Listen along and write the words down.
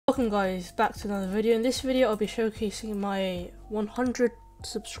Welcome guys, back to another video. In this video I'll be showcasing my 100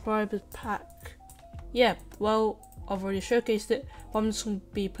 subscribers pack. Yeah, well, I've already showcased it, but I'm just going to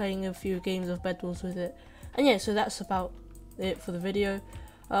be playing a few games of Bedwars with it. And yeah, so that's about it for the video.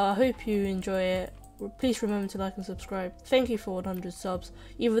 I hope you enjoy it. Please remember to like and subscribe. Thank you for 100 subs,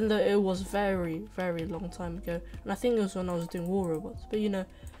 even though it was very long time ago. And I think it was when I was doing War Robots. But you know,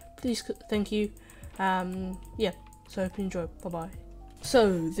 please, thank you. Yeah, so I hope you enjoy. Bye bye.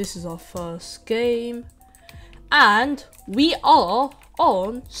 So this is our first game, and we are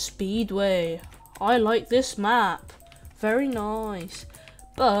on Speedway. I like this map, very nice.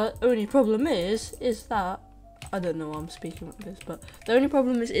 But only problem is that I don't know why I'm speaking like this, but the only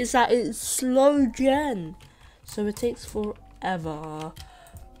problem is that it's slow gen, so it takes forever.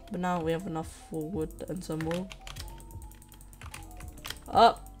 But now we have enough for wood and some wool.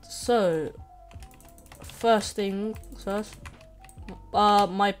 So first thing first.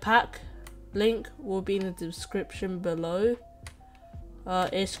 My pack link will be in the description below.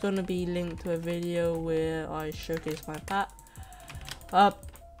 It's gonna be linked to a video where I showcase my pack.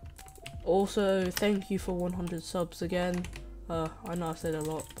 Also, thank you for 100 subs again. I know I said a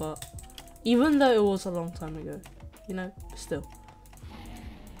lot, but even though it was a long time ago, you know, still.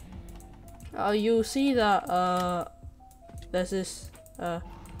 You'll see that there's this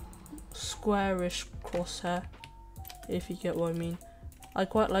squarish crosshair, if you get what I mean. I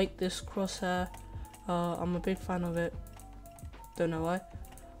quite like this crosshair. I'm a big fan of it. Don't know why.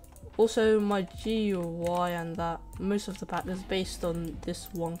 Also, my GUI and that, most of the pack is based on this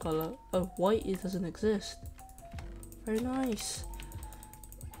one color. Oh, white, it doesn't exist. Very nice.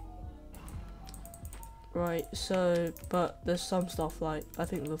 Right, so, but there's some stuff like, I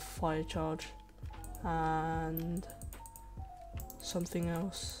think the fire charge and something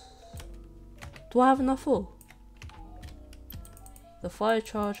else. Do I have enough wool? The fire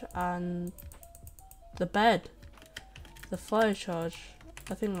charge and the bed. The fire charge,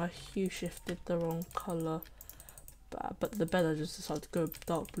 I think I hue shifted the wrong color, but the bed I just decided to go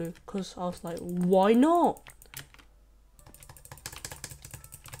dark blue because I was like, why not?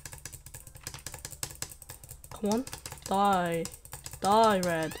 Come on, die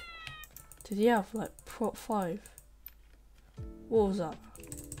red. Did he have like prop 5? What was that?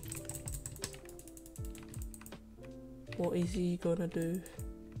 What is he gonna do?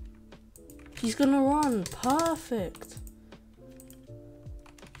 He's gonna run. Perfect.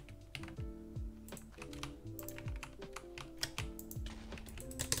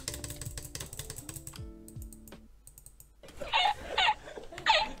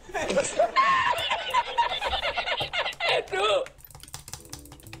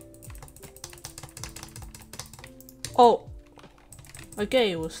 Oh, okay,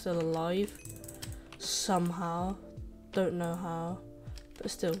 he was still alive somehow. Don't know how,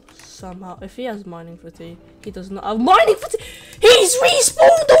 but still somehow. If he has mining fatigue, he does not have mining fatigue. He's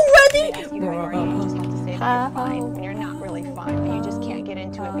respawned already. You just have to say that you're fine when you're not really fine, but you just can't get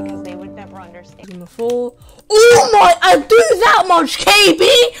into it because they would never understand. Oh my! I do that much, KB?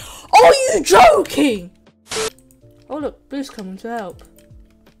 Are you joking? Oh look, Blue's coming to help.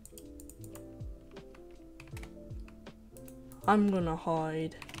 I'm gonna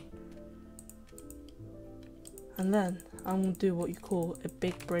hide. And then I'm gonna do what you call a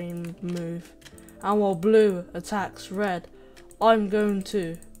big brain move. And while blue attacks red, I'm going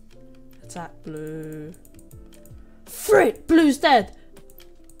to attack blue. Frick! Blue's dead!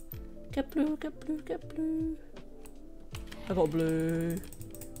 Get blue, get blue, get blue. I got blue.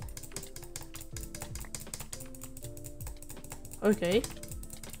 Okay.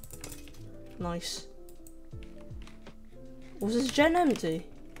 Nice. Was this gen empty?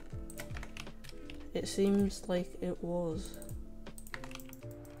 It seems like it was.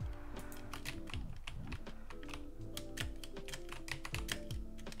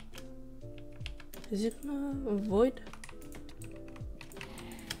 Is it gonna avoid?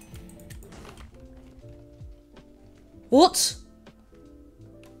 What?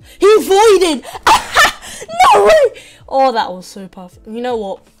 He avoided! No way! Oh, that was so perfect. You know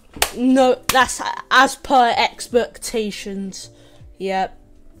what? No, that's as per expectations. Yep.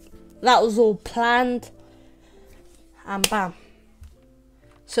 That was all planned, and bam.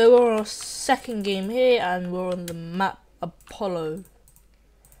 So we're on our second game here, and we're on the map Apollo.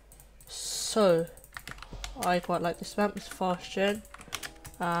 So I quite like this map. It's fast gen,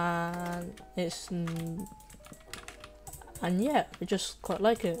 and yeah, I just quite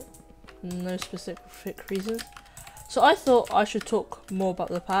like it. No specific reason. So I thought I should talk more about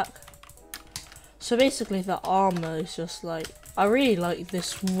the pack. So basically, the armor is just like, I really like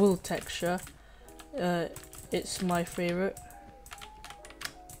this wool texture. It's my favorite.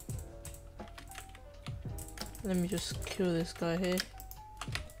 Let me just kill this guy here.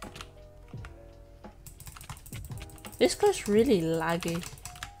 This guy's really laggy.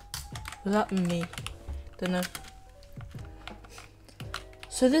 Was that me? Don't know.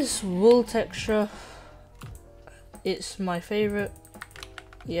 So this wool texture, it's my favorite.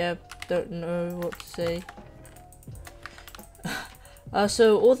 Yeah, don't know what to say.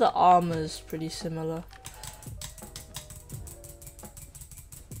 So all the armor's pretty similar.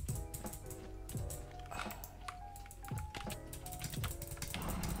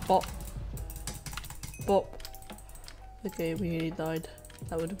 Bop. Bop. Okay, we nearly died.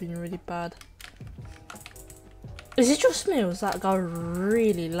 That would have been really bad. Is it just me or is that guy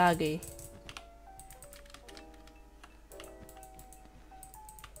really laggy?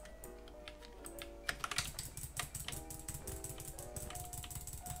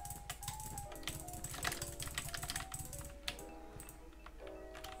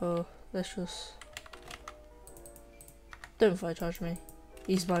 Oh, let's just... Don't fire charge me.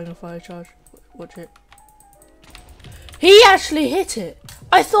 He's buying a fire charge. Watch it. He actually hit it!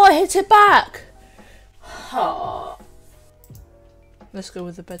 I thought I hit it back! Oh. Let's go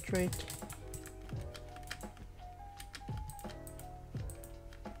with the bed trade.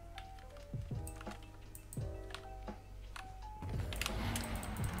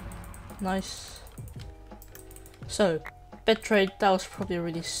 Nice. So, bed trade, that was probably a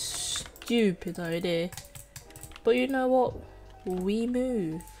really stupid idea. But you know what? We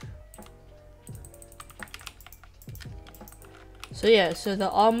move. So yeah, so the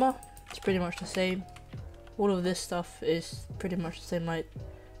armor is pretty much the same. All of this stuff is pretty much the same, like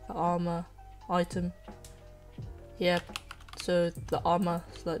the armor item. Yeah, so the armor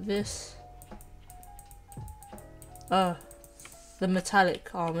is like this. The metallic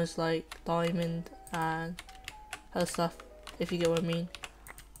armor is like diamond and other stuff, if you get what I mean.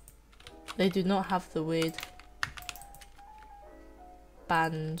 They do not have the weird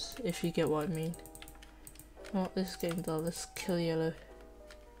bands, if you get what I mean. Oh, this is getting dull. Let's kill yellow.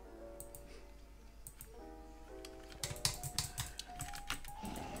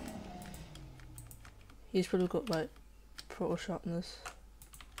 He's probably got like proto sharpness.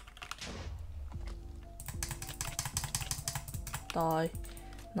 Die.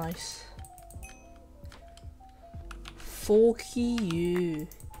 Nice. Forky you.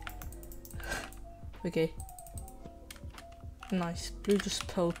 Okay. Nice. Blue just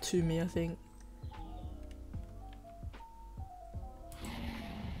pulled to me, I think.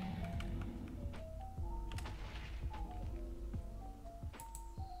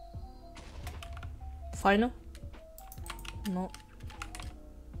 Final? No.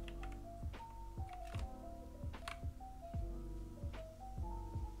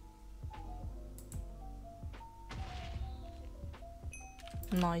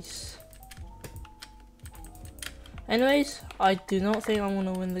 Nice. Anyways, I do not think I'm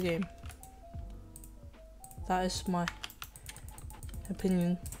gonna win the game. That is my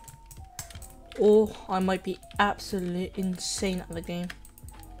opinion. Or I might be absolutely insane at the game.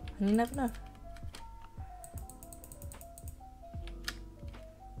 And you never know.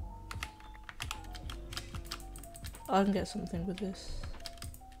 I can get something with this.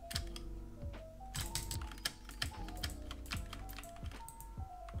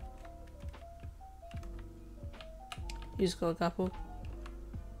 He's got a gapple.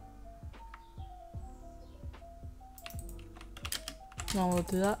 Now we'll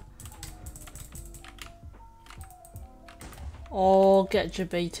do that. Oh, get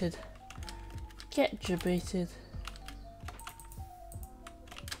jebaited. Get jebaited.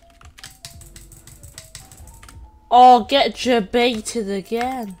 Oh, get jebaited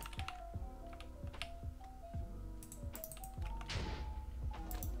again.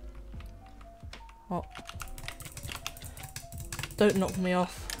 Oh. Don't knock me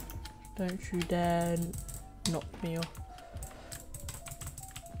off. Don't you dare knock me off.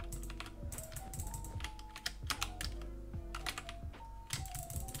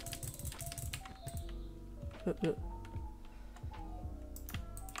 Look, look.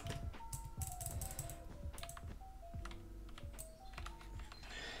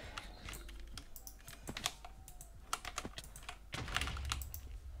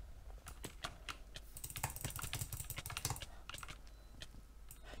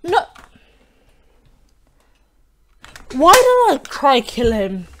 No! Why did I try kill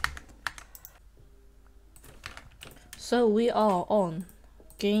him? So we are on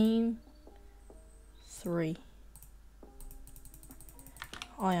game 3.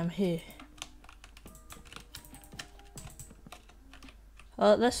 I am here.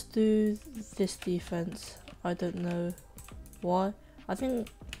 Let's do this defense. I don't know why. I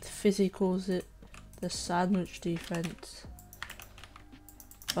think Fizzy calls it the sandwich defense.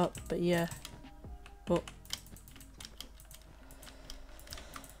 Oh, but yeah. Oh.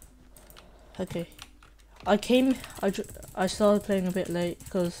 Okay. I started playing a bit late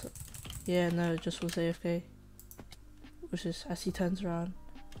because, yeah, no, it just was AFK. Which is as he turns around.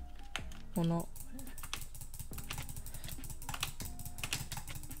 Or not.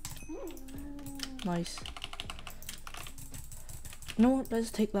 Nice. You know what? Let's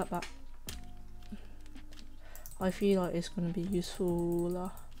take that back. I feel like it's gonna be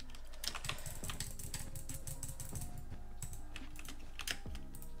useful.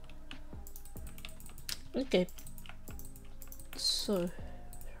 Okay. So,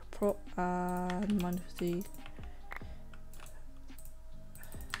 prop and -50.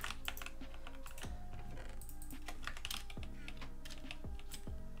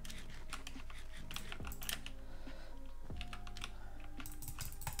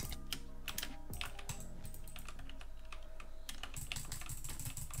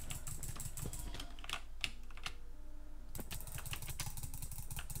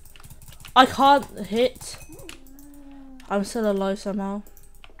 I can't hit. I'm still alive somehow.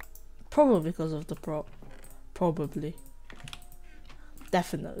 Probably because of the prop. Probably.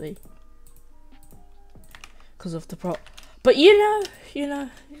 Definitely. Because of the prop. But you know,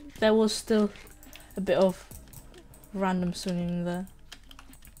 there was still a bit of random swinging there.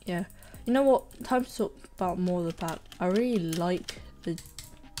 Yeah. You know what? Time to talk about more of the pack. I really like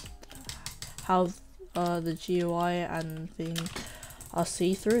how the GUI and things are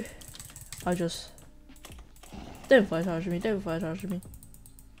see-through. I just don't fire charge me, don't fire charge me.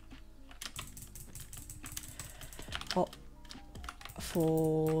 Oh,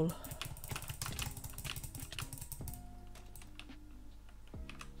 fall.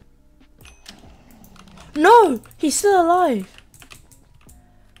 No, he's still alive.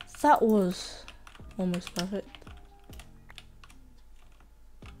 That was almost perfect.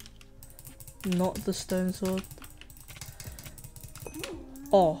 Not the stone sword.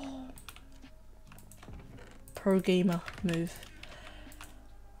 Oh. Pro gamer move.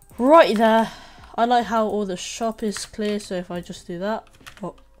 Right there. I like how all the shop is clear, so if I just do that,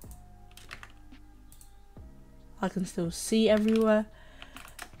 oh, I can still see everywhere.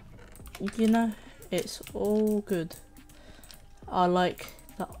 You know, it's all good. I like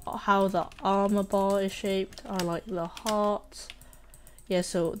how the armor bar is shaped. I like the hearts. Yeah,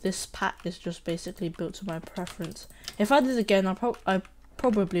 so this pack is just basically built to my preference. If I did it again, I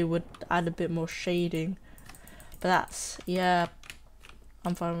probably would add a bit more shading. But that's, yeah,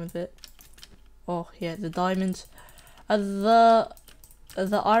 I'm fine with it. Oh yeah, the diamonds, the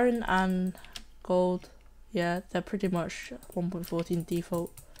iron and gold, yeah, they're pretty much 1.14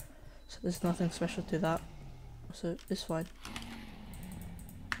 default, so there's nothing special to that, so it's fine.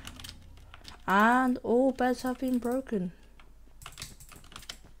 And all beds have been broken.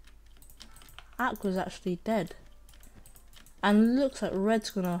 Ak was actually dead, and looks like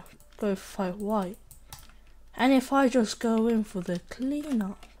red's gonna go fight white. And if I just go in for the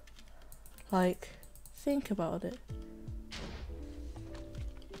cleanup, like, think about it.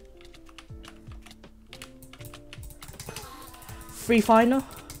 Free final.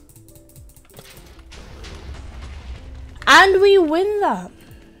 And we win that.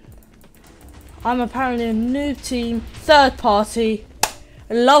 I'm apparently a noob team, third party.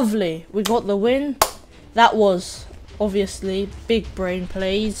 Lovely. We got the win. That was obviously big brain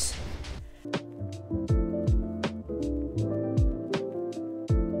plays.